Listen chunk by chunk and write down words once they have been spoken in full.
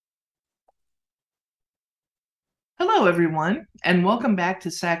Hello, everyone, and welcome back to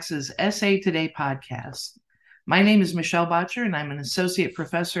SACSA's SA Today podcast. My name is Michelle Botcher, and I'm an associate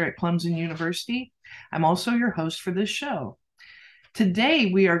professor at Clemson University. I'm also your host for this show.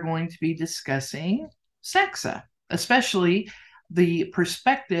 Today, we are going to be discussing SACSA, especially the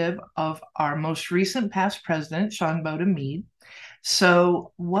perspective of our most recent past president, Shawnboda Mead.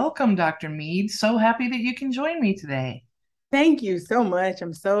 So, welcome, Dr. Mead. So happy that you can join me today. Thank you so much.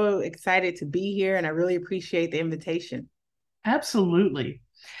 I'm so excited to be here and I really appreciate the invitation. Absolutely.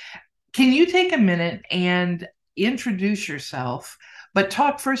 Can you take a minute and introduce yourself, but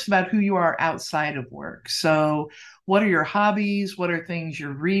talk first about who you are outside of work? So, what are your hobbies? What are things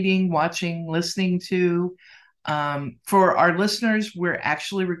you're reading, watching, listening to? For our listeners, we're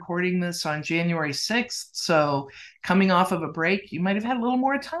actually recording this on January 6th. So, coming off of a break, you might have had a little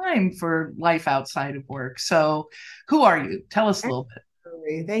more time for life outside of work. So, who are you? Tell us a little bit.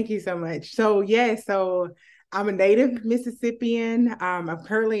 Absolutely. Thank you so much. So I'm a native Mississippian. I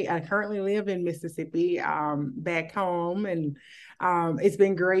currently live in Mississippi, back home, and it's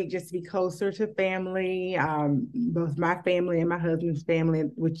been great just to be closer to family, both my family and my husband's family,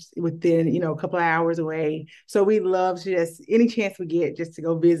 which within a couple of hours away. So we love to just any chance we get just to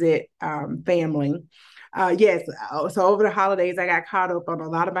go visit family. Yes, so over the holidays, I got caught up on a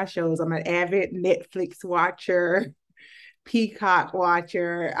lot of my shows. I'm an avid Netflix watcher. Peacock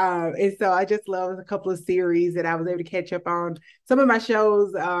watcher. And so I just love a couple of series that I was able to catch up on. Some of my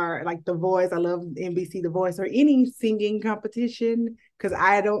shows are like The Voice. I love NBC The Voice or any singing competition because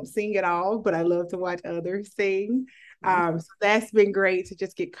I don't sing at all, but I love to watch others sing. So that's been great to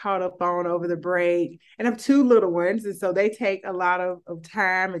just get caught up on over the break. And I have two little ones, and so they take a lot of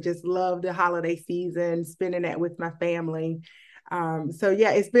time and just love the holiday season, spending that with my family. So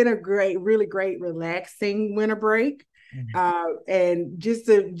yeah, it's been a really great, relaxing winter break. And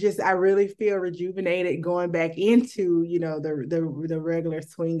I really feel rejuvenated going back into the regular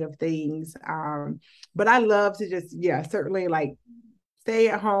swing of things. But I love to just certainly like stay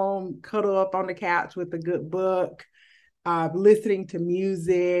at home, cuddle up on the couch with a good book, listening to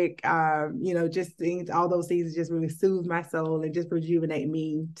music, just things, all those things just really soothe my soul and just rejuvenate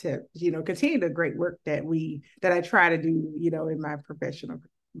me to continue the great work that I try to do in my professional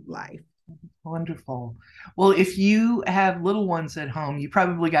life. Wonderful. Well, if you have little ones at home, you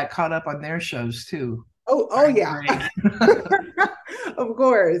probably got caught up on their shows too Oh during the yeah. break. Of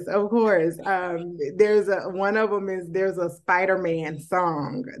course, of course. One of them is there's a Spider-Man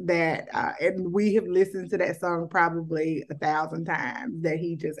song that and we have listened to that song probably 1,000 times that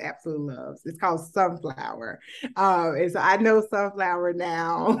he just absolutely loves. It's called Sunflower. And so I know Sunflower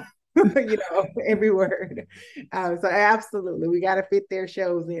now, every word. So absolutely, we got to fit their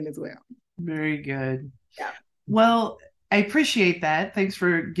shows in as well. Very good. Yeah. Well, I appreciate that. Thanks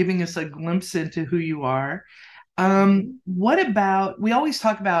for giving us a glimpse into who you are. Mhm. What about, we always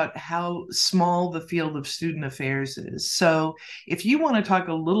talk about how small the field of student affairs is. So if you want to talk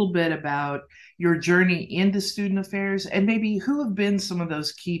a little bit about your journey into student affairs and maybe who have been some of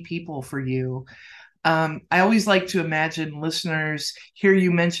those key people for you. I always like to imagine listeners hear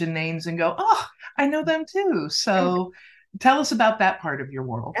you mention names and go, oh, I know them too. So tell us about that part of your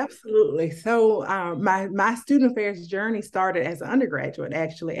world. Absolutely. So my student affairs journey started as an undergraduate,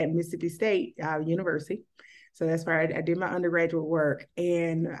 actually, at Mississippi State University. So that's where I did my undergraduate work,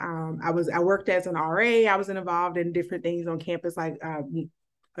 and I worked as an RA. I was involved in different things on campus, like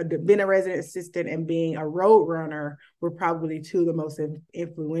being a resident assistant and being a road runner were probably two of the most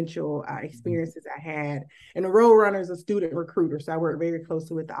influential experiences I had. And the road runner is a student recruiter, so I worked very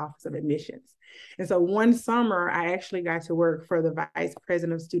closely with the Office of Admissions. And so one summer, I actually got to work for the Vice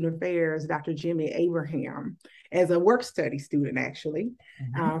President of Student Affairs, Dr. Jimmy Abraham, as a work study student, actually,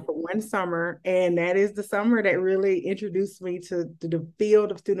 Mhm. for one summer. And that is the summer that really introduced me to the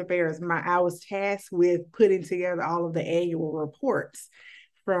field of student affairs. I was tasked with putting together all of the annual reports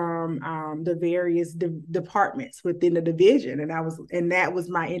from the various departments within the division, and that was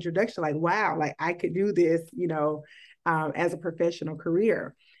my introduction. Like, wow, like I could do this, as a professional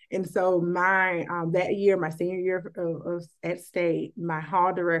career. And so my that year, my senior year at state, my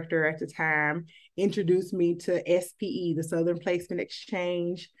hall director at the time introduced me to SPE, the Southern Placement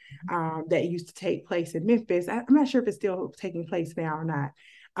Exchange, that used to take place in Memphis. I'm not sure if it's still taking place now or not,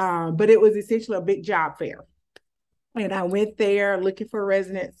 but it was essentially a big job fair. And I went there looking for a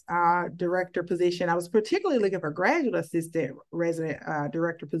residence director position. I was particularly looking for graduate assistant resident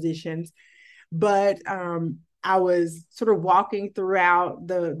director positions, but I was sort of walking throughout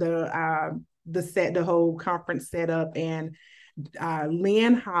the whole conference setup, and Dr.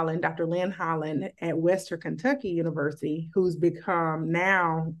 Lynn Holland at Western Kentucky University, who's become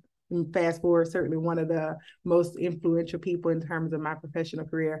now fast forward, certainly one of the most influential people in terms of my professional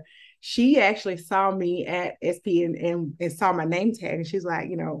career. She actually saw me at SP and saw my name tag, and she's like,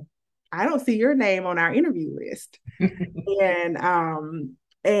 I don't see your name on our interview list. And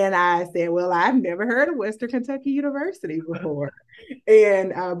and I said, well, I've never heard of Western Kentucky University before.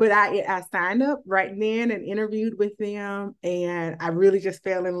 And but I signed up right then and interviewed with them, and I really just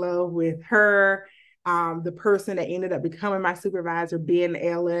fell in love with her. The person that ended up becoming my supervisor, Ben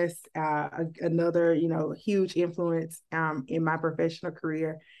Ellis, another huge influence in my professional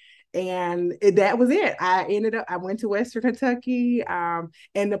career. And that was it. I went to Western Kentucky, and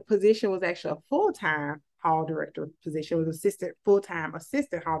the position was actually a full-time hall director position. It was full-time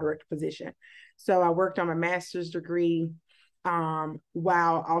assistant hall director position. So I worked on my master's degree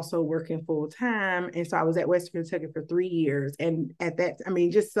while also working full-time. And so I was at Western Kentucky for 3 years. And at that,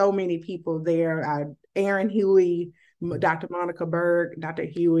 just so many people there. Aaron Huey, Dr. Monica Berg, Dr.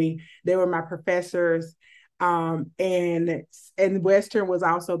 Huey, they were my professors. And Western was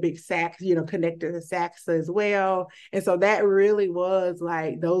also big SACSA, connected to SACSA as well. And so that really was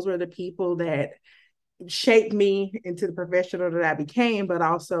like, those were the people that shaped me into the professional that I became, but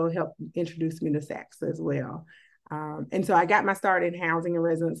also helped introduce me to SACSA as well. And so I got my start in housing and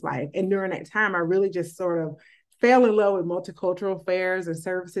residence life. And during that time, I really just sort of fell in love with multicultural affairs and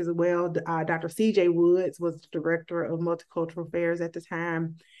services as well. Dr. CJ Woods was the director of multicultural affairs at the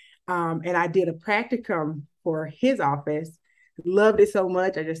time. And I did a practicum for his office. Loved it so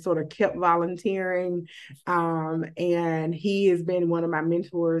much. I just sort of kept volunteering. And he has been one of my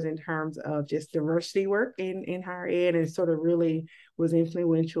mentors in terms of just diversity work in higher ed, and sort of really was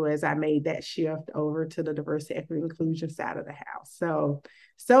influential as I made that shift over to the diversity, equity, inclusion side of the house.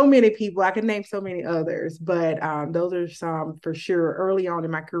 So many people, I can name so many others, but those are some for sure early on in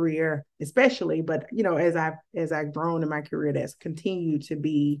my career, especially, but as I've grown in my career, that's continued to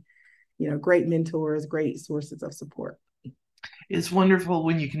be, great mentors, great sources of support. It's wonderful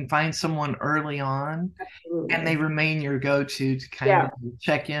when you can find someone early on Absolutely. and they remain your go-to to kind of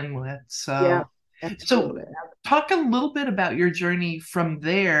check in with. Yeah, So absolutely. talk a little bit about your journey from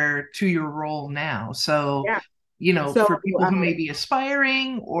there to your role now. So, So for people who may be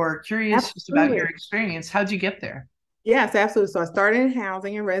aspiring or curious just about your absolutely. experience, how'd you get there? Yes, absolutely. So I started in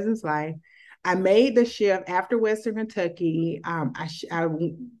housing and residence life. I made the shift after Western Kentucky. I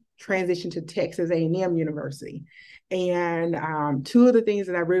transitioned to Texas A&M University. And two of the things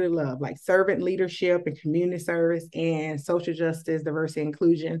that I really love, like servant leadership and community service and social justice, diversity,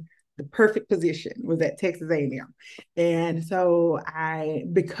 inclusion, the perfect position was at Texas A&M. And so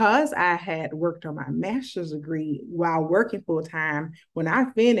because I had worked on my master's degree while working full time, when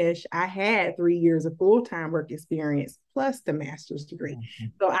I finished, I had 3 years of full-time work experience plus the master's degree. Mm-hmm.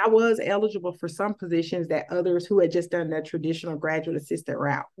 So I was eligible for some positions that others who had just done the traditional graduate assistant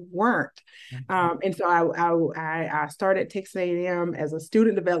route weren't. Mm-hmm. And so I started Texas A&M as a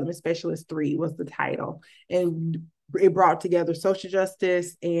student development specialist 3 was the title. And it brought together social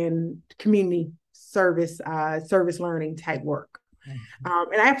justice and community service learning type work.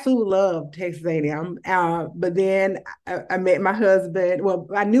 Mm-hmm. And I absolutely loved Texas A&M. But then I met my husband. Well,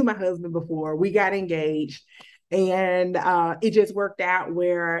 I knew my husband before. We got engaged, and it just worked out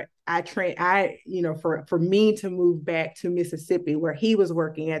where for me to move back to Mississippi, where he was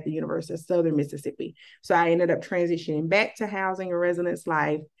working at the University of Southern Mississippi. So I ended up transitioning back to housing and residence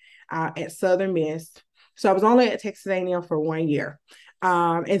life at Southern Miss. So I was only at Texas A&M for 1 year.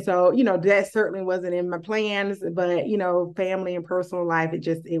 And so, that certainly wasn't in my plans, but, family and personal life,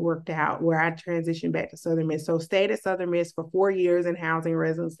 it worked out where I transitioned back to Southern Miss. So stayed at Southern Miss for 4 years in housing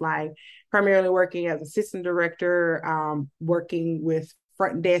residence life, primarily working as assistant director, working with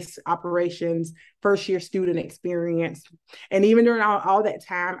front desk operations, first year student experience. And even during all that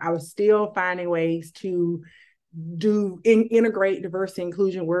time, I was still finding ways to integrate diversity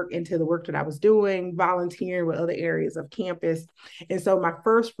inclusion work into the work that I was doing, volunteering with other areas of campus. And so my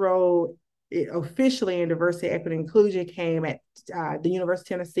first role officially in diversity, equity, inclusion came at the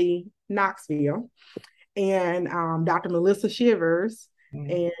University of Tennessee, Knoxville. And Dr. Melissa Shivers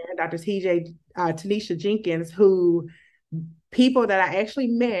and Dr. Tanisha Jenkins, who people that I actually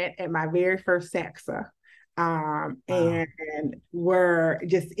met at my very first SACSA. And were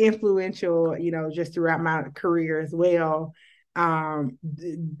just influential, just throughout my career as well.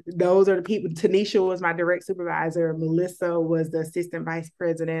 Those are the people. Tanisha was my direct supervisor. Melissa was the assistant vice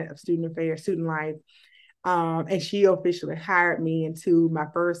president of student affairs, student life. And she officially hired me into my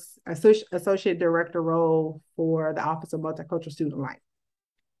first associate director role for the Office of Multicultural Student Life.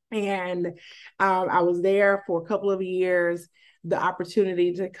 And I was there for a couple of years. the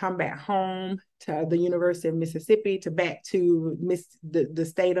opportunity to come back home to the University of Mississippi, to back to the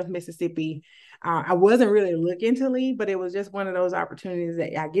state of Mississippi. I wasn't really looking to leave, but it was just one of those opportunities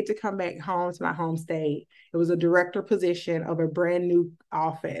that I get to come back home to my home state. It was a director position of a brand new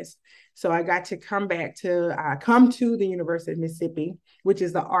office. So I got to come to the University of Mississippi, which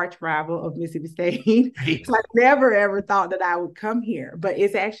is the arch rival of Mississippi State. Right. So I never ever thought that I would come here, but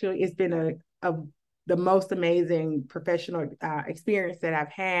it's been the most amazing professional experience that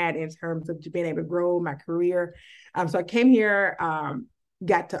I've had in terms of being able to grow my career. So I came here,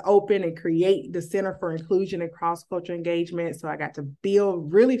 got to open and create the Center for Inclusion and Cross-Cultural Engagement. So I got to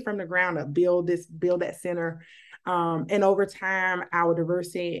build really from the ground up, build that center. And over time, our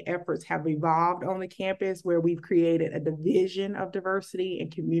diversity efforts have evolved on the campus, where we've created a division of diversity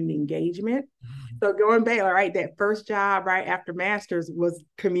and community engagement. So going back, all right, that first job right after master's was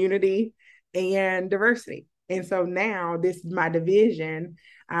community and diversity. And so now this is my division.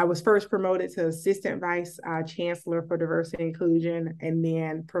 I was first promoted to Assistant Vice Chancellor for Diversity and Inclusion, and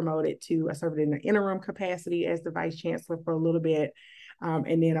then promoted to, I served in the interim capacity as the Vice Chancellor for a little bit.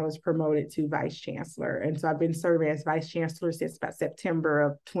 And then I was promoted to Vice Chancellor. And so I've been serving as Vice Chancellor since about September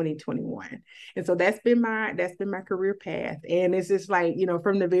of 2021. And so that's been my career path. And it's just like,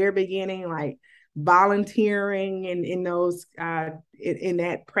 from the very beginning, like volunteering in those in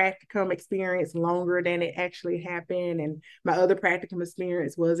that practicum experience longer than it actually happened. And my other practicum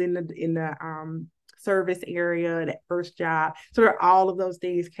experience was in the service area, that first job. So all of those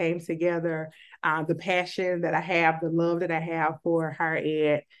things came together. The passion that I have, the love that I have for higher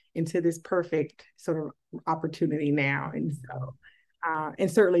ed, into this perfect sort of opportunity now. And so, and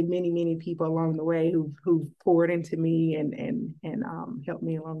certainly many people along the way who poured into me and helped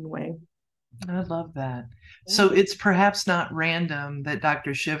me along the way. I love that. So it's perhaps not random that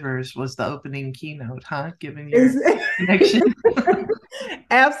Dr. Shivers was the opening keynote, huh? Given your connection.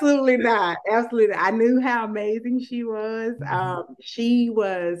 Absolutely not. Absolutely. I knew how amazing she was. She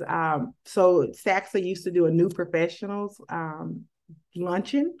was, so SACSA used to do a new professionals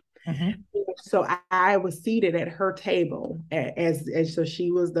luncheon. So I was seated at her table as so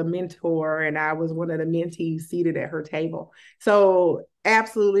she was the mentor and I was one of the mentees seated at her table. So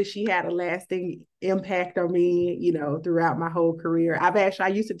absolutely, she had a lasting impact on me, throughout my whole career. I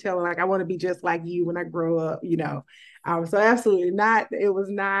used to tell her, like, I want to be just like you when I grow up, So absolutely not. It was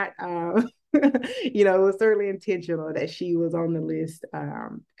not, it was certainly intentional that she was on the list,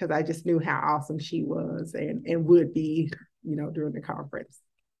 because I just knew how awesome she was and would be, during the conference.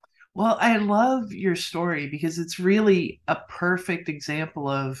 Well, I love your story because it's really a perfect example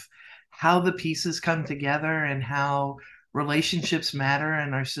of how the pieces come together and how relationships matter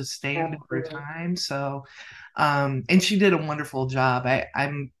and are sustained over time. So, and she did a wonderful job.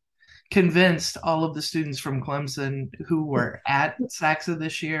 I'm convinced all of the students from Clemson who were at SACSA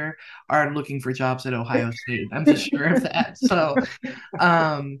this year are looking for jobs at Ohio State. I'm just sure of that. So,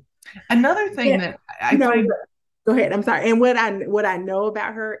 another thing that I find. Go ahead. I'm sorry. And what I know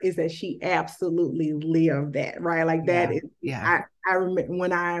about her is that she absolutely lived that, right? Like that is, I remember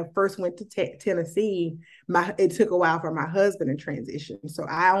when I first went to Tennessee, it took a while for my husband to transition. So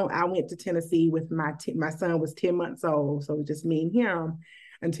I went to Tennessee with my son was 10 months old. So it was just me and him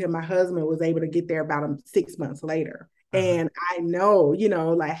until my husband was able to get there about 6 months later. And I know,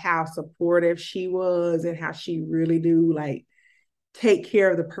 like how supportive she was and how she really do like take care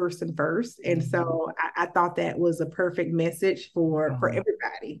of the person first. And so I thought that was a perfect message for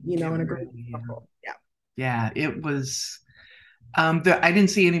everybody, in a group of people. Yeah, it was. I didn't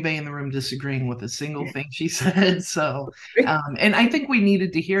see anybody in the room disagreeing with a single thing she said. So, and I think we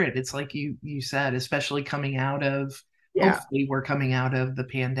needed to hear it. It's like you said, especially coming out of, hopefully we're coming out of the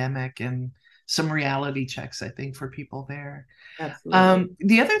pandemic and some reality checks, I think, for people there. Absolutely.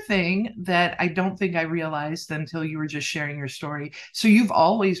 The other thing that I don't think I realized until you were just sharing your story. So you've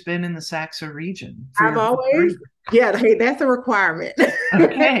always been in the SACSA region. I've always, hey, that's a requirement.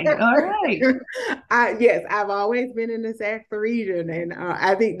 Okay, all right. Yes, I've always been in the SACSA region, and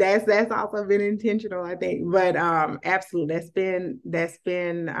I think that's also been intentional. I think, but absolutely, that's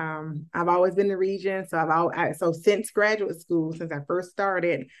been. I've always been in the region, so so since graduate school, since I first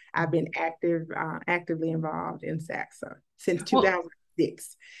started, I've been actively involved in SACSA since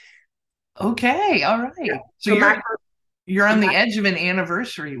 2006. Okay, all right. So you're on the edge of an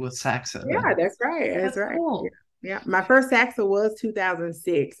anniversary with SACSA. Yeah, that's right. That's right. Cool. Yeah, my first SACSA was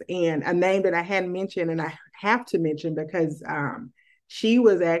 2006, and a name that I hadn't mentioned, and I have to mention because she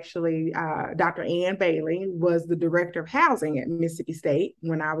was actually Dr. Ann Bailey was the director of housing at Mississippi State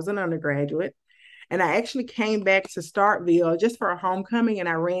when I was an undergraduate. And I actually came back to Starkville just for a homecoming, and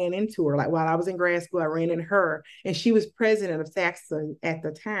I ran into her. Like while I was in grad school, I ran into her, and she was president of SACSA at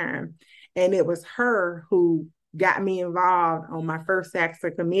the time. And it was her who got me involved on my first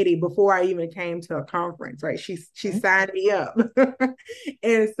SACSA committee before I even came to a conference, right? She signed me up.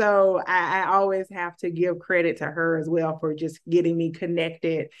 And so I always have to give credit to her as well for just getting me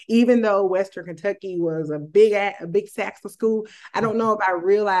connected. Even though Western Kentucky was a big SACSA school, I don't know if I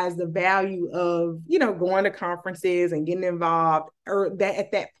realized the value of, going to conferences and getting involved or that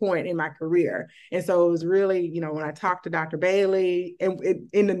at that point in my career. And so it was really, when I talked to Dr. Bailey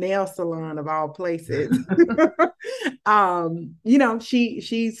in the nail salon of all places,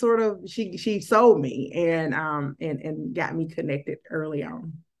 she sold me and got me connected early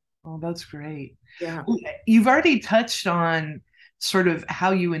on. Oh, that's great. Yeah. You've already touched on sort of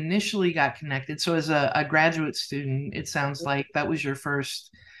how you initially got connected. So as a graduate student, it sounds like that was your first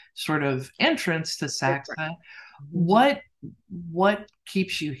sort of entrance to SACSA. What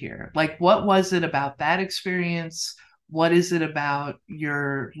keeps you here? Like, what was it about that experience? What is it about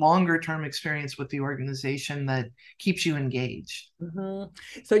your longer term experience with the organization that keeps you engaged?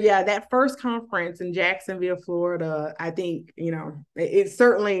 So yeah, that first conference in Jacksonville, Florida, I think, it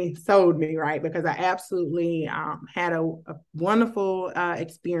certainly sold me, right? Because I absolutely had a wonderful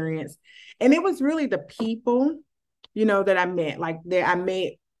experience. And it was really the people, that I met. I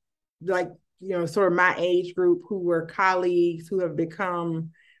met sort of my age group who were colleagues who have become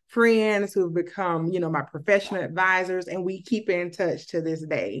friends, who've become, my professional advisors, and we keep in touch to this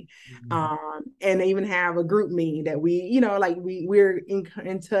day. And even have a group meeting that we're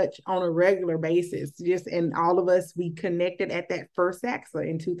in touch on a regular basis. And all of us, we connected at that first SACSA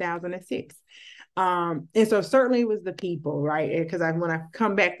in 2006. And so certainly it was the people, right? Because when I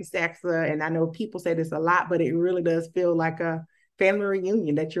come back to SACSA, and I know people say this a lot, but it really does feel like a family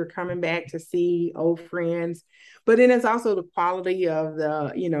reunion that you're coming back to see old friends. But then it's also the quality of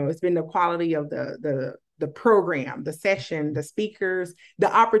it's been the quality of the program, the session, the speakers,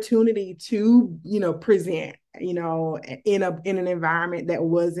 the opportunity to, present, in an environment that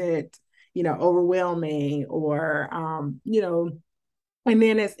wasn't, overwhelming or, and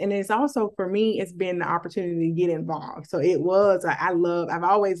then it's also for me, it's been the opportunity to get involved. So I've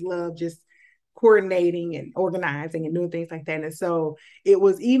always loved just coordinating and organizing and doing things like that. And so it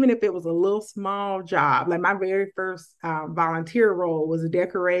was, even if it was a little small job, like my very first volunteer role was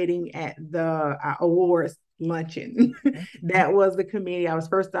decorating at the awards luncheon. That was the committee I was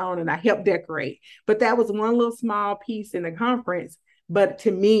first on, and I helped decorate. But that was one little small piece in the conference. But to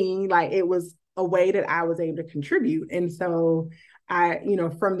me, like, it was a way that I was able to contribute. And so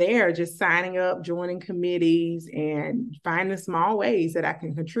from there, just signing up, joining committees, and finding small ways that I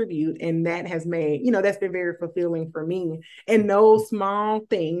can contribute. And that has made, that's been very fulfilling for me. And those small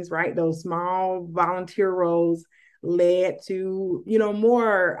things, right? Those small volunteer roles led to,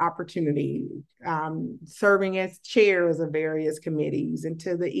 more opportunity, serving as chairs of various committees and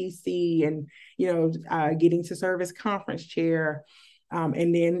to the EC and, getting to serve as conference chair.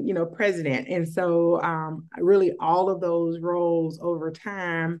 And then, president. And so really all of those roles over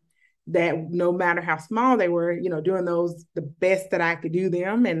time, that no matter how small they were, doing those the best that I could do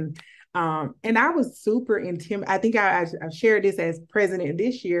them. And I was super intimidated. I think I shared this as president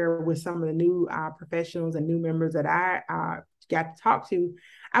this year with some of the new professionals and new members that I got to talk to.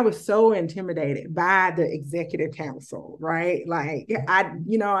 I was so intimidated by the executive council, right? Like I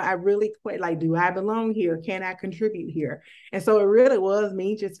really quit, like, do I belong here? Can I contribute here? And so it really was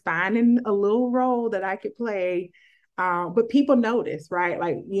me just finding a little role that I could play. But people noticed, right?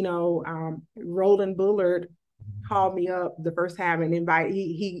 Like, Roland Bullard called me up the first time and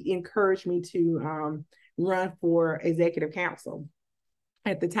he encouraged me to run for executive council.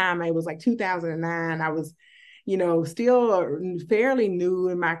 At the time, it was like 2009. I was still fairly new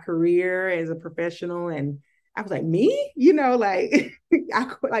in my career as a professional. And I was like, me? Really?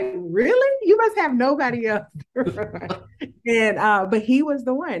 You must have nobody else. And but he was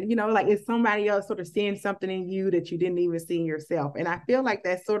the one, like, it's somebody else sort of seeing something in you that you didn't even see in yourself. And I feel like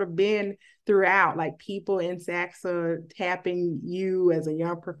that's sort of been throughout, like, people in SACSA tapping you as a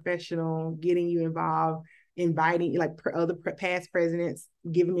young professional, getting you involved, inviting like other past presidents,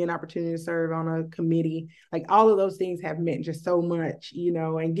 giving me an opportunity to serve on a committee. Like, all of those things have meant just so much,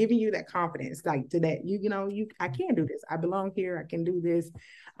 and giving you that confidence, like, to that I can do this. I belong here. I can do this.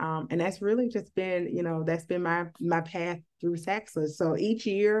 And that's really just been, that's been my path through SACSA. So each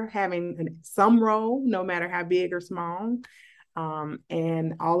year having some role, no matter how big or small.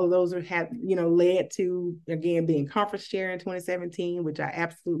 And all of those have led to, again, being conference chair in 2017, which I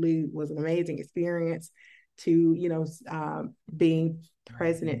absolutely was an amazing experience, to being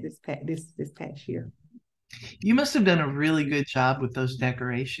president this past year. You must have done a really good job with those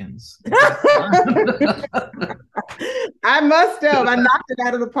decorations. I must have. I knocked it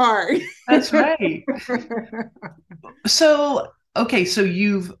out of the park. That's right. So, okay, so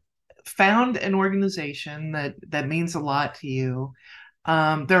you've found an organization that means a lot to you.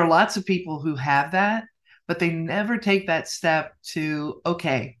 There are lots of people who have that, but they never take that step to,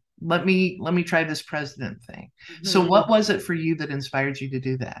 okay, let me try this president thing. So, Mhm. what was it for you that inspired you to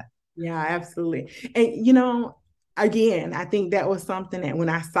do that? Yeah, absolutely. And again, I think that was something that when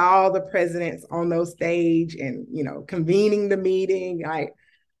I saw the presidents on those stage and convening the meeting,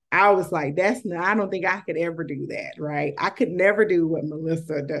 I was like, I don't think I could ever do that, right? I could never do what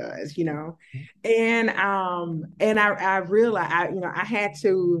Melissa does. And I realized I had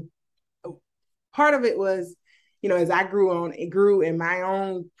to. Part of it was, as I grew in my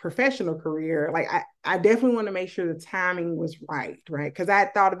own professional career, like I definitely want to make sure the timing was right, right? Because I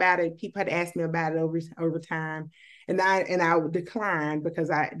had thought about it, people had asked me about it over time, and I would decline because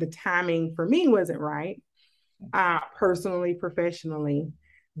the timing for me wasn't right, personally, professionally.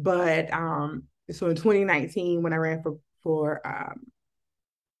 But so in 2019, when I ran for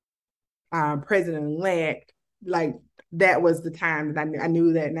president-elect, like that was the time that I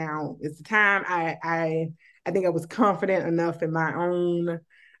knew that now is the time. I think I was confident enough in my own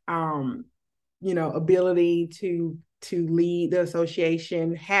ability to lead the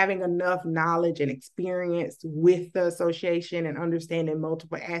association, having enough knowledge and experience with the association and understanding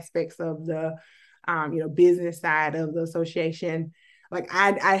multiple aspects of the business side of the association. Like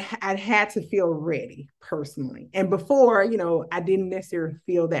I had to feel ready personally. And before, I didn't necessarily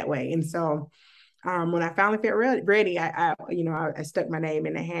feel that way. And so when I finally felt ready, I stuck my name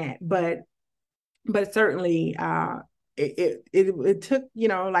in the hat. But certainly it took,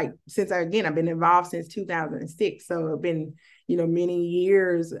 like since I've been involved since 2006. So it's been, many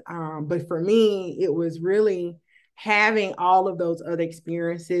years. But for me, it was really having all of those other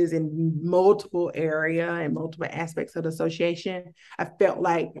experiences in multiple area and multiple aspects of the association. I felt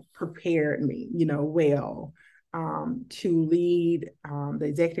like prepared me, well, to lead the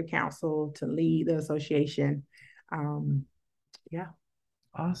executive council, to lead the association. Yeah.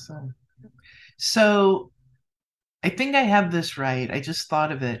 Awesome. So, I think I have this right. I just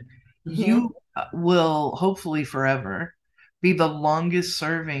thought of it. Mm-hmm. You will hopefully forever be the longest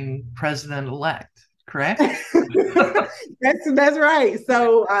serving president elect, correct? That's right.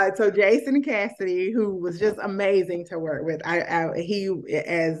 So Jason Cassidy, who was just amazing to work with, he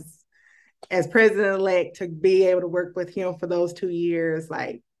as president elect, to be able to work with him for those 2 years,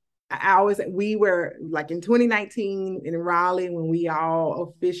 like we were like in 2019 in Raleigh when we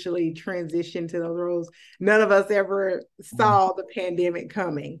all officially transitioned to those roles. None of us ever saw the pandemic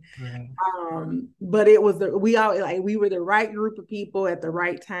coming. Right. But it was we were the right group of people at the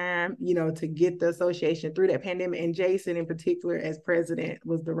right time, to get the association through that pandemic. And Jason in particular as president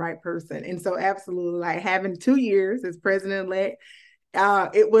was the right person. And so absolutely, like having 2 years as president-elect,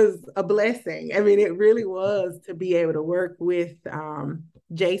 it was a blessing. I mean, it really was, to be able to work with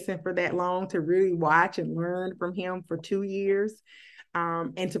Jason for that long, to really watch and learn from him for 2 years,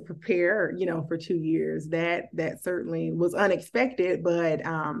 and to prepare, for 2 years. That certainly was unexpected, but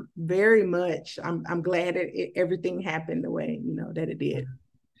very much, I'm glad that everything happened the way that it did.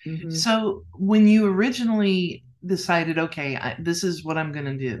 Mm-hmm. So, when you originally decided, okay, this is what I'm going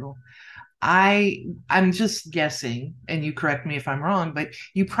to do, I'm just guessing, and you correct me if I'm wrong, but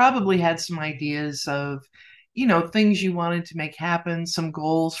you probably had some ideas of, things you wanted to make happen, some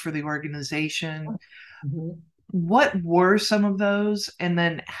goals for the organization. Mm-hmm. What were some of those? And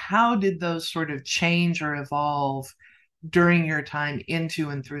then how did those sort of change or evolve during your time into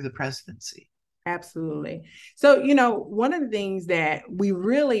and through the presidency? Absolutely. So, one of the things that we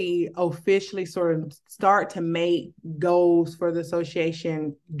really officially sort of start to make goals for the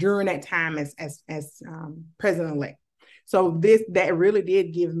association during that time as president-elect. So that really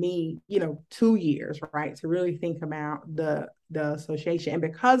did give me, 2 years, right, to really think about the association. And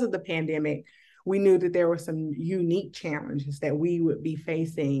because of the pandemic, we knew that there were some unique challenges that we would be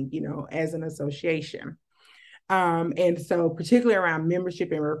facing, as an association. And so particularly around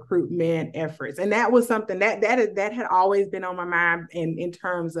membership and recruitment efforts. And that was something that had always been on my mind in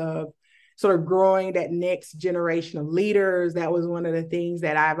terms of sort of growing that next generation of leaders. That was one of the things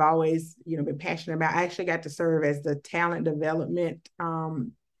that I've always, been passionate about. I actually got to serve as the talent development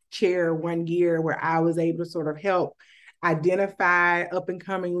chair one year, where I was able to sort of help identify up and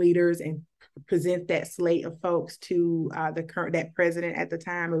coming leaders and present that slate of folks to that president at the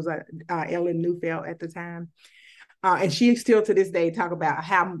time. It was Ellen Neufeld at the time. And she still to this day talk about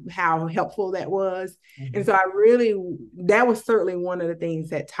how helpful that was. Mm-hmm. And so that was certainly one of the things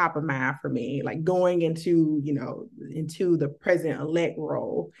that top of mind for me, like going into the president-elect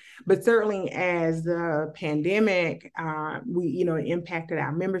role. But certainly as the pandemic, we impacted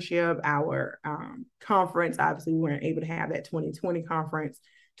our membership, our conference. Obviously, we weren't able to have that 2020 conference.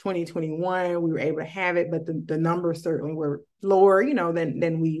 2021, we were able to have it, but the numbers certainly were lower,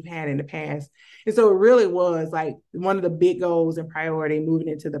 than we've had in the past. And so it really was like one of the big goals and priority moving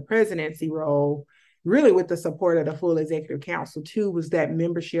into the presidency role, really with the support of the full executive council too, was that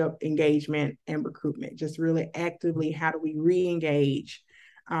membership engagement and recruitment. Just really actively, how do we re-engage?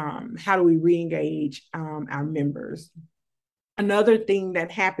 Our members? Another thing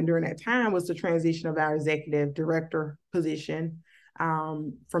that happened during that time was the transition of our executive director position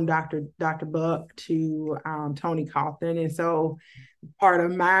from Dr. Buck to Tony Coughlin. And so part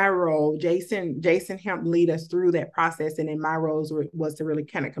of my role, Jason helped lead us through that process. And then my role was to really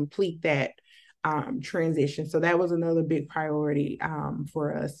kind of complete that transition. So that was another big priority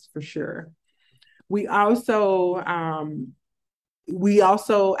for us, for sure. We also,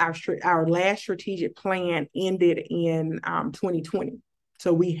 our last strategic plan ended in 2020.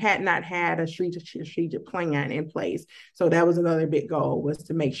 So we had not had a strategic plan in place. So that was another big goal, was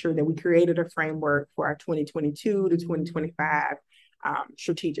to make sure that we created a framework for our 2022 to 2025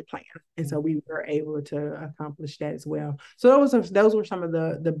 strategic plan. And so we were able to accomplish that as well. So those were some of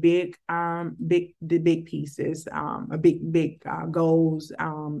the big pieces, big goals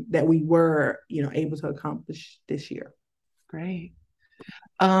that we were able to accomplish this year. Great.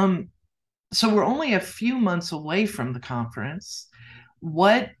 So we're only a few months away from the conference.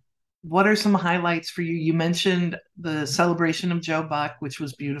 What are some highlights for you? You mentioned the celebration of Joe Buck, which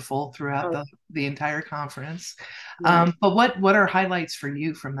was beautiful throughout the entire conference. But what are highlights for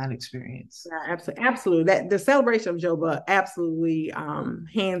you from that experience? Yeah, absolutely. That the celebration of Joe Buck, absolutely,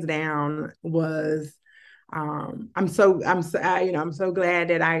 hands down, was. I'm so glad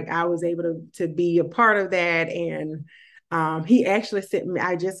that I was able to be a part of that. And he actually sent me,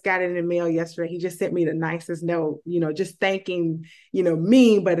 I just got it in the mail yesterday. He just sent me the nicest note, just thanking,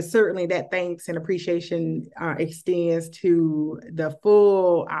 me, but certainly that thanks and appreciation extends to the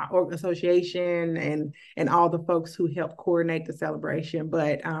full association and all the folks who helped coordinate the celebration.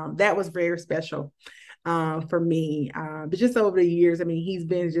 But that was very special for me. But just over the years, I mean, he's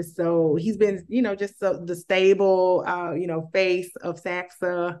been just so the stable, face of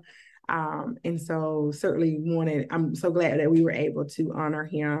SACSA. And so certainly I'm so glad that we were able to honor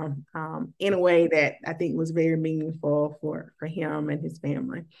him in a way that I think was very meaningful for him and his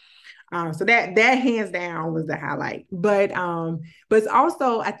family. So that hands down was the highlight. But it's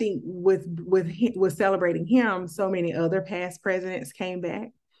also, I think, with celebrating him, so many other past presidents came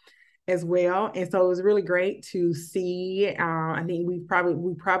back as well. And so it was really great to see. I think we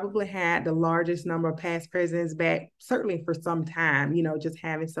probably had the largest number of past presidents back, certainly for some time, just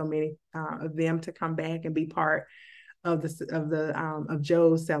having so many of them to come back and be part of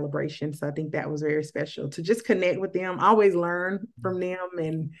Joe's celebration. So I think that was very special to just connect with them, always learn from them,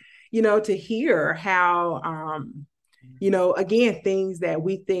 and to hear how again, things that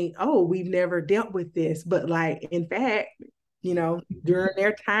we think, oh, we've never dealt with this, but like in fact, during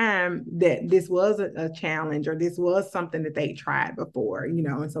their time that this was a challenge, or this was something that they tried before,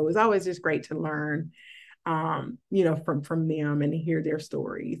 and so it's always just great to learn, from them and to hear their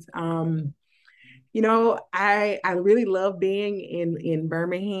stories. I really love being in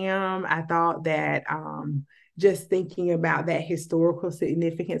Birmingham. I thought that just thinking about that historical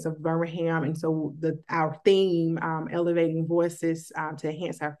significance of Birmingham, and so our theme, elevating voices to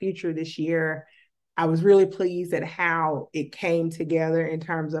enhance our future this year, I was really pleased at how it came together in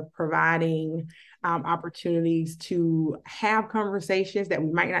terms of providing opportunities to have conversations that we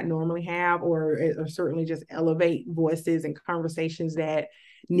might not normally have, or certainly just elevate voices and conversations that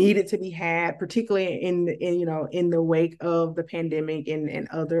needed to be had, particularly in the wake of the pandemic and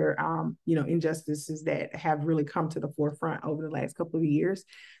other injustices that have really come to the forefront over the last couple of years.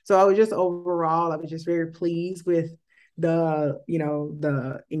 So I was just very pleased with the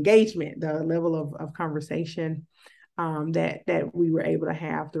engagement, the level of conversation that we were able to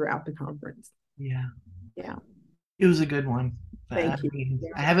have throughout the conference. Yeah. Yeah. It was a good one. Thank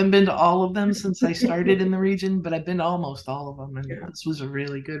you. I haven't been to all of them since I started in the region, but I've been to almost all of them, and this was a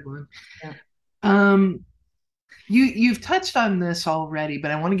really good one. Yeah. You've touched on this already,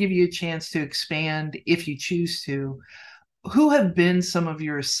 but I want to give you a chance to expand if you choose to. Who have been some of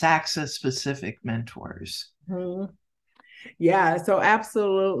your SACSA specific mentors? Mm-hmm. Yeah, so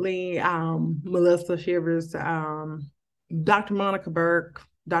absolutely, Melissa Shivers, Dr. Monica Burke,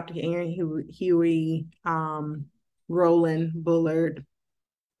 Dr. Aaron Huey, Roland Bullard.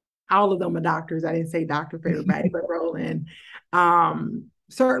 All of them are doctors. I didn't say doctor for everybody, but Roland.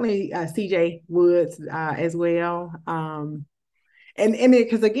 Certainly CJ Woods as well. And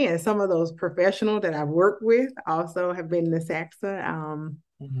because again, some of those professionals that I've worked with also have been in the SACSA.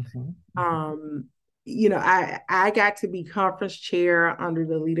 Um, I got to be conference chair under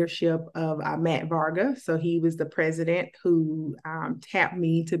the leadership of Matt Varga. So he was the president who tapped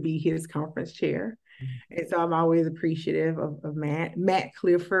me to be his conference chair. And so I'm always appreciative of Matt. Matt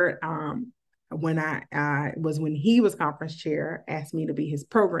Clifford, when he was conference chair, asked me to be his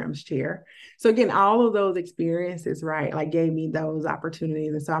programs chair. So again, all of those experiences, right, like gave me those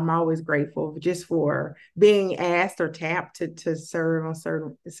opportunities. And so I'm always grateful just for being asked or tapped to serve on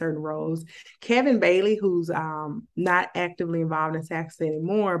certain roles. Kevin Bailey, who's not actively involved in SACSA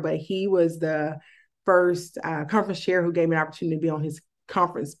anymore, but he was the first conference chair who gave me an opportunity to be on his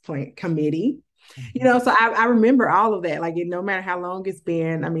conference plan committee. So I remember all of that. Like, no matter how long it's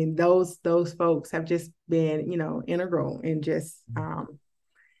been, I mean, those folks have just been, integral in just,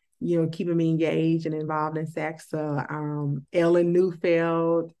 keeping me engaged and involved in SACSA. Ellen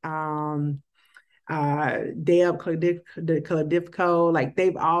Neufeld, Deb Kladivko, like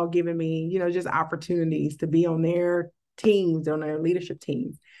they've all given me, just opportunities to be on their teams, on their leadership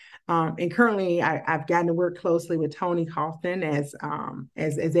teams. And currently, I've gotten to work closely with Tony Kaufman as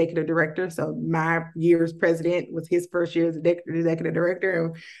executive director. So my year's president was his first year as executive director,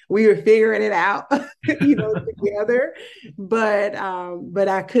 and we were figuring it out, together. But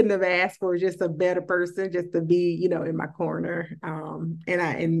I couldn't have asked for just a better person just to be, in my corner. And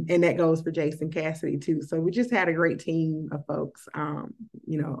that goes for Jason Cassidy too. So we just had a great team of folks,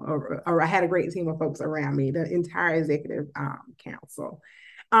 or I had a great team of folks around me, the entire executive council.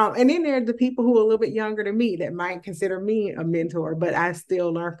 And then there are the people who are a little bit younger than me that might consider me a mentor, but I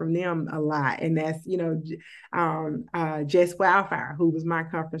still learn from them a lot. And that's, Jess Wildfire, who was my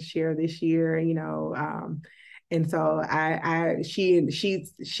conference chair this year, and so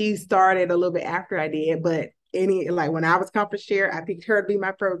she started a little bit after I did, but when I was conference chair, I picked her to be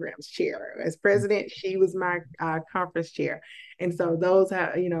my programs chair. As president, she was my conference chair. And so those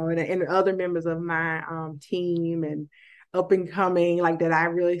have, and other members of my team and up and coming, like that I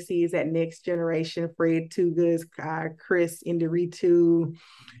really see is that next generation, Fred Tugas, Chris Indiritu,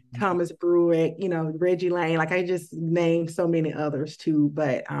 Thomas Brewick, Reggie Lane, like I just named so many others too.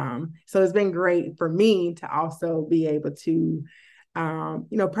 But so it's been great for me to also be able to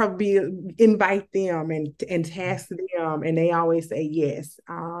probably invite them and task them, and they always say yes,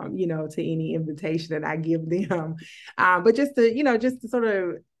 to any invitation that I give them. But just to sort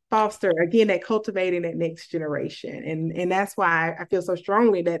of foster again that cultivating that next generation, and that's why I feel so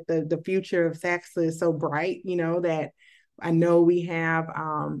strongly that the future of SACSA is so bright. That I know we have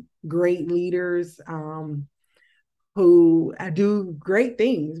great leaders who do great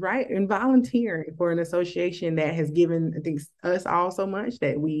things, right? And volunteering for an association that has given, I think, us all so much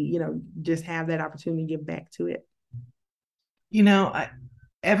that we, just have that opportunity to give back to it.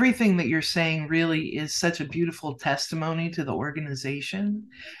 Everything that you're saying really is such a beautiful testimony to the organization,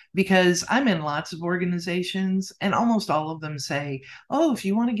 because I'm in lots of organizations and almost all of them say, oh, if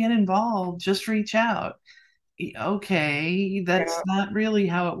you want to get involved, just reach out. Okay, that's not really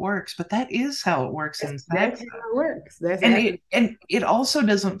how it works, but that is how it works in SACSA. That's how it works. And it also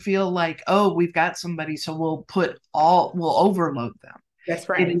doesn't feel like, oh, we've got somebody, so we'll overload them. That's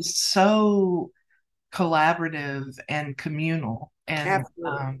right. It is so collaborative and communal, and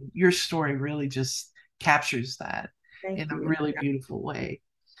your story really just captures that in a really beautiful way.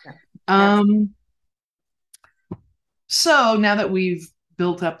 So now that we've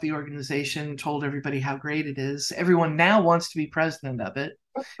built up the organization, told everybody how great it is, everyone now wants to be president of it.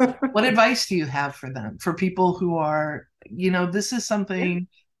 What advice do you have for them, for people who are, this is something,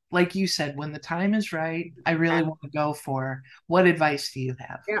 like you said, when the time is right, I really want to go for. What advice do you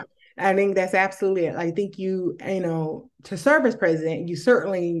have? Yeah. I think that's absolutely it. I think to serve as president, you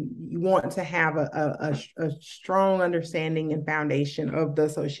certainly want to have a strong understanding and foundation of the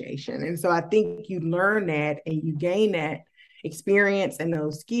association. And so I think you learn that and you gain that experience and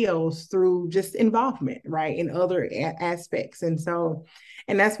those skills through just involvement, right, in other aspects. And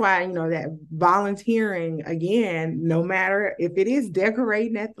that's why, that volunteering, again, no matter if it is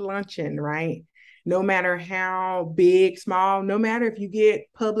decorating at the luncheon, right, no matter how big, small, no matter if you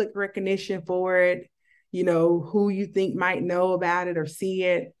get public recognition for it, who you think might know about it or see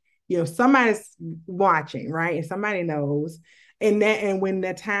it, somebody's watching, right? And somebody knows. And when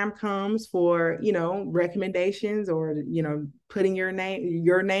the time comes for, recommendations or, putting your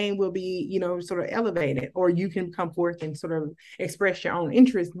name will be, sort of elevated, or you can come forth and sort of express your own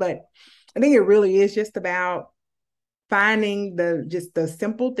interest. But I think it really is just about finding the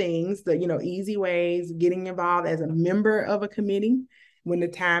simple things, the easy ways, getting involved as a member of a committee. When the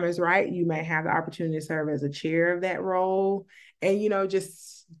time is right, you may have the opportunity to serve as a chair of that role, and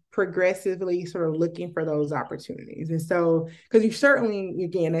just progressively sort of looking for those opportunities. And so, because you certainly,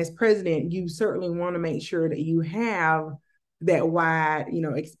 again, as president, you certainly want to make sure that you have that wide,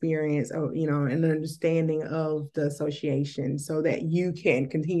 experience of, and understanding of the association so that you can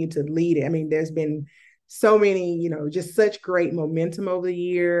continue to lead it. I mean, there's been so many, just such great momentum over the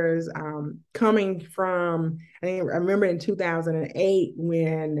years, coming from, I remember in 2008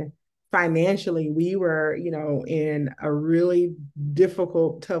 when financially we were, in a really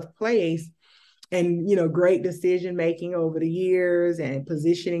difficult, tough place, and, great decision making over the years and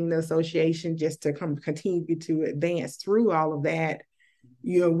positioning the association just to continue to advance through all of that.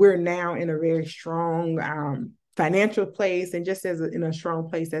 We're now in a very strong financial place, and just in a strong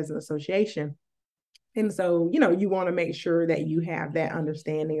place as an association. And so, you want to make sure that you have that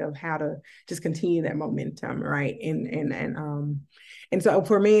understanding of how to just continue that momentum, right? And so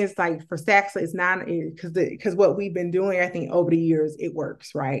for me, it's like for SACSA, it's not because what we've been doing, I think over the years, it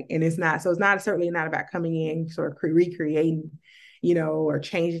works, right? And it's certainly not about coming in sort of recreating, or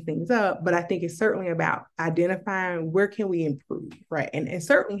changing things up, but I think it's certainly about identifying where can we improve, right? And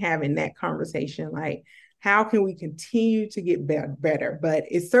certainly having that conversation, like, how can we continue to get better? But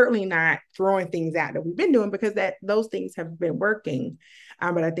it's certainly not throwing things out that we've been doing, because those things have been working.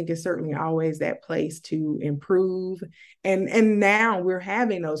 But I think it's certainly always that place to improve. And now we're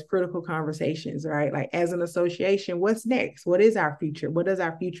having those critical conversations, right? Like, as an association, what's next? What is our future? What does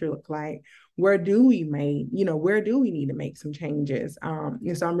our future look like? Where do we need to make some changes?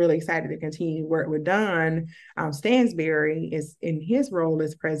 And so I'm really excited to continue work with Don Stansberry is in his role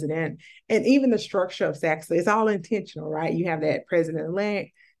as president, and even the structure of SACSA is all intentional, right? You have that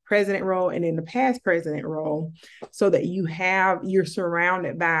president-elect, president role, and then the past president role, so that you're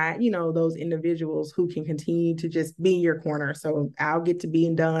surrounded by, those individuals who can continue to just be in your corner. So I'll get to be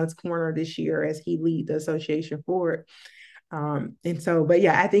in Don's corner this year as he leads the association forward. And so, but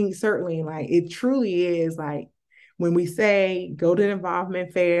yeah, I think certainly, like, it truly is like, when we say go to the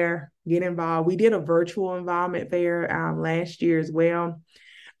involvement fair, get involved. We did a virtual involvement fair last year as well.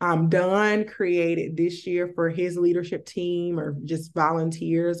 Don created this year for his leadership team or just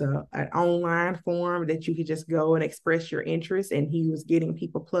volunteers an online forum that you could just go and express your interest, and he was getting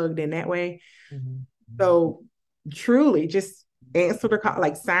people plugged in that way. Mm-hmm. So truly just answer the call,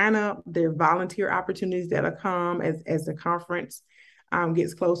 like sign up. There are volunteer opportunities that'll come as the conference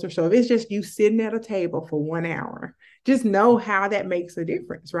gets closer. So if it's just you sitting at a table for 1 hour, just know how that makes a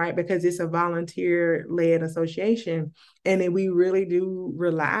difference, right? Because it's a volunteer-led association, and then we really do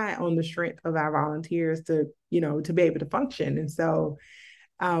rely on the strength of our volunteers to be able to function. And so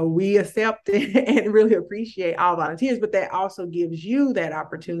we accept and really appreciate all volunteers, but that also gives you that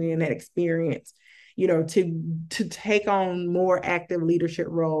opportunity and that experience, to take on more active leadership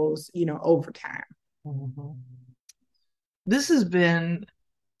roles, over time. Mm-hmm. This has been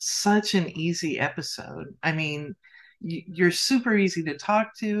such an easy episode. I mean, you're super easy to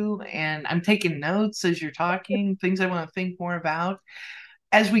talk to, and I'm taking notes as you're talking, things I want to think more about.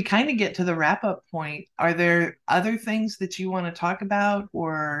 As we kind of get to the wrap-up point, are there other things that you want to talk about,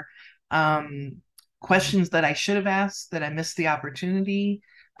 or questions that I should have asked that I missed the opportunity?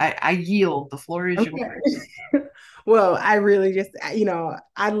 I yield. The floor is yours. Well, I really just,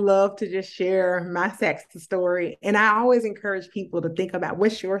 I love to just share my SACSA story. And I always encourage people to think about,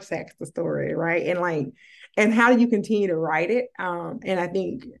 what's your SACSA story, right? And how do you continue to write it? And I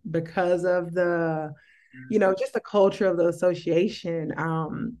think because of the, just the culture of the association,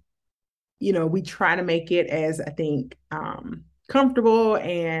 we try to make it as, I think, comfortable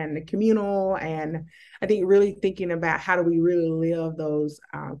and communal. And I think really thinking about how do we really live those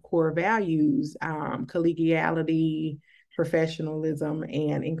core values, collegiality, professionalism,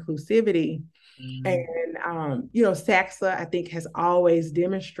 and inclusivity. And, SACSA, I think, has always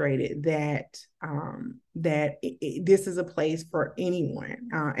demonstrated that this is a place for anyone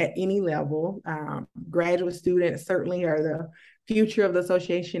at any level. Graduate students certainly are the future of the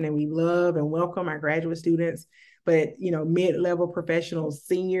association, and we love and welcome our graduate students. But, mid-level professionals,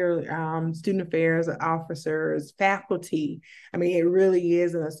 senior student affairs officers, faculty, I mean, it really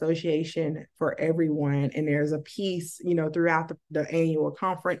is an association for everyone. And there's a piece, throughout the annual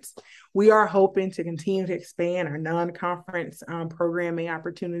conference. We are hoping to continue to expand our non-conference programming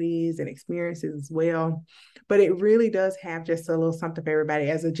opportunities and experiences as well. But it really does have just a little something for everybody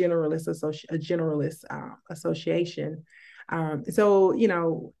as a generalist association.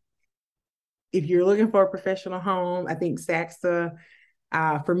 So, if you're looking for a professional home, I think SACSA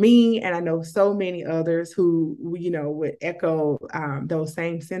for me, and I know so many others who, would echo those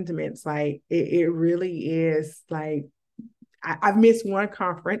same sentiments. Like it really is like I've missed one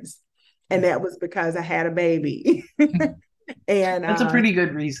conference, and that was because I had a baby. And That's a pretty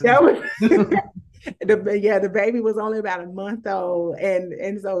good reason. that was the baby was only about a month old,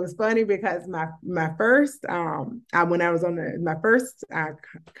 and so it's funny because my first when I was on my first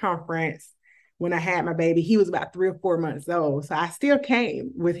conference, when I had my baby, he was about 3 or 4 months old, so I still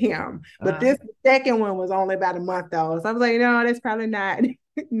came with him. But this second one was only about a month old, so I was like, no, that's probably not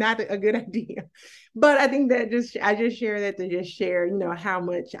a good idea. But I think that I just share that to just share, how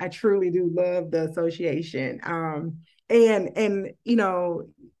much I truly do love the association. And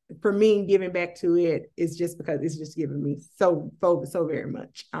for me, giving back to it is just because it's just giving me so very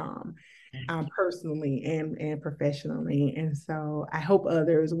much, personally and professionally. And so I hope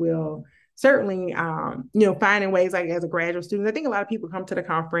others will certainly, finding ways, like as a graduate student. I think a lot of people come to the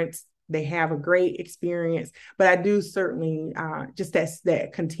conference, they have a great experience, but I do certainly just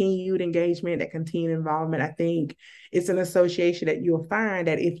that continued engagement, that continued involvement. I think it's an association that you'll find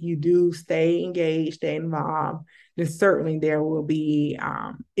that if you do stay engaged, stay involved, then certainly there will be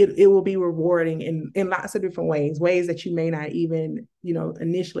it will be rewarding in lots of different ways that you may not even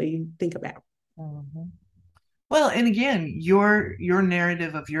initially think about. Mm-hmm. Well, and again, your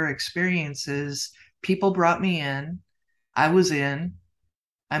narrative of your experiences, people brought me in, I was in,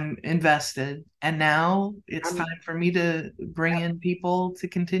 I'm invested, and now it's I'm time for me to bring in people to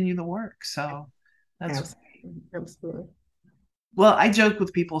continue the work. So that's absolutely. well, I joke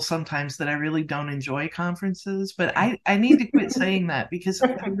with people sometimes that I really don't enjoy conferences, but I need to quit saying that because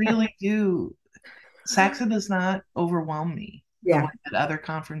I really do. SACSA does not overwhelm me the way Yeah. that other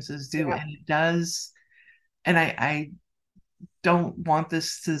conferences do, Yeah. and it does. And I don't want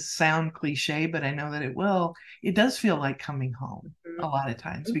this to sound cliche, but I know that it will. It does feel like coming home a lot of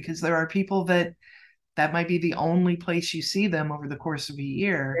times because there are people that might be the only place you see them over the course of a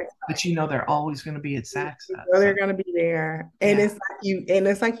year, but they're always going to be at SACSA. So So they're gonna be there. And yeah,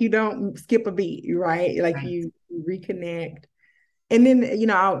 it's like you don't skip a beat, right? Like right. you reconnect. And then,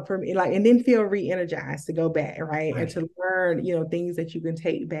 for me, like, and then feel re-energized to go back, right? And Right. to learn, things that you can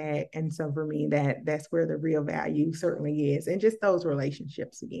take back. And so for me, that's where the real value certainly is. And just those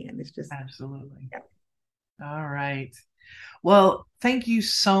relationships again. It's just, Absolutely. yeah. All right. Well, thank you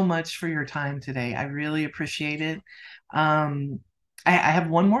so much for your time today. I really appreciate it. I have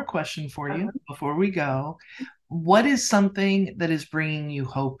one more question for you before we go. What is something that is bringing you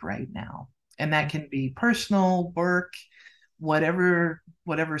hope right now? And that can be personal, work, whatever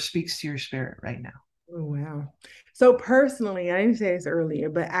speaks to your spirit right now. Oh, wow. So personally, I didn't say this earlier,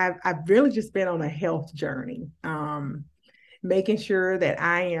 but I've really just been on a health journey. Making sure that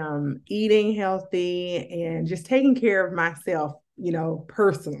I am eating healthy and just taking care of myself,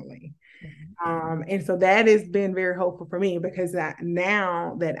 personally. Mhm. And so that has been very hopeful for me because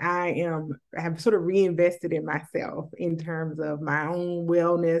now that I have sort of reinvested in myself in terms of my own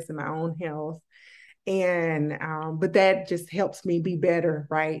wellness and my own health. And but that just helps me be better,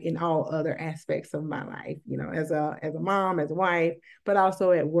 right, in all other aspects of my life, as a mom, as a wife, but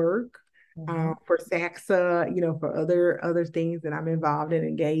also at work, Mhm. for SACSA, for other things that I'm involved and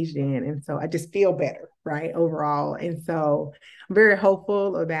engaged in. And so I just feel better, right, overall. And so I'm very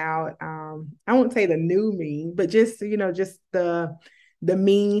hopeful about I won't say the new me, but just the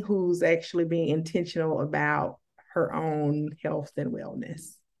me who's actually being intentional about her own health and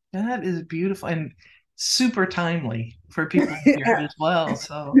wellness. That is beautiful and super timely for people to hear it as well.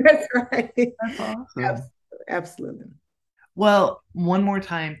 So That's right. that's awesome. Absolutely. Well, one more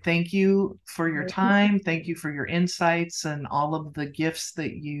time, thank you for your time. Thank you for your insights and all of the gifts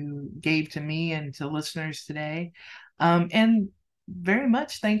that you gave to me and to listeners today. And very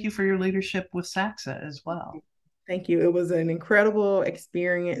much thank you for your leadership with SACSA as well. Thank you. It was an incredible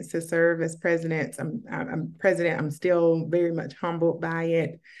experience to serve as president. I'm president. I'm still very much humbled by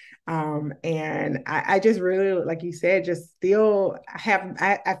it. And I just really, like you said, just still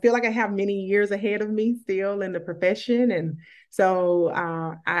I feel like I have many years ahead of me still in the profession. And so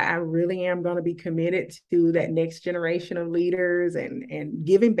I really am going to be committed to that next generation of leaders and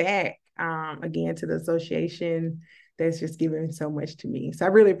giving back again to the association that's just given so much to me. So I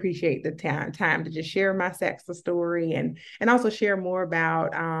really appreciate the time to just share my SACSA story and also share more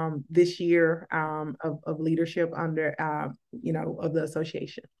about this year of leadership under of the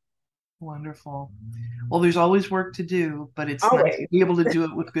association. Wonderful. Well, there's always work to do, but it's nice to Always. be able to do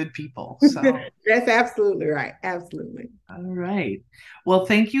it with good people. So, That's absolutely right. Absolutely. all right. Well,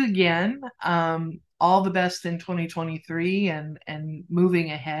 thank you again. All the best in 2023 and moving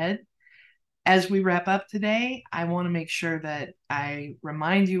ahead. As we wrap up today, I want to make sure that I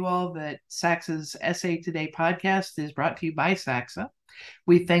remind you all that SACSA's SA Today podcast is brought to you by SACSA.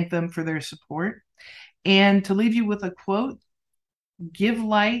 We thank them for their support. And to leave you with a quote, "Give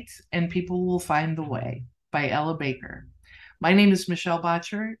light and people will find the way," by Ella Baker. My name is Michelle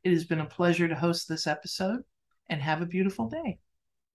Botcher. It has been a pleasure to host this episode, and have a beautiful day.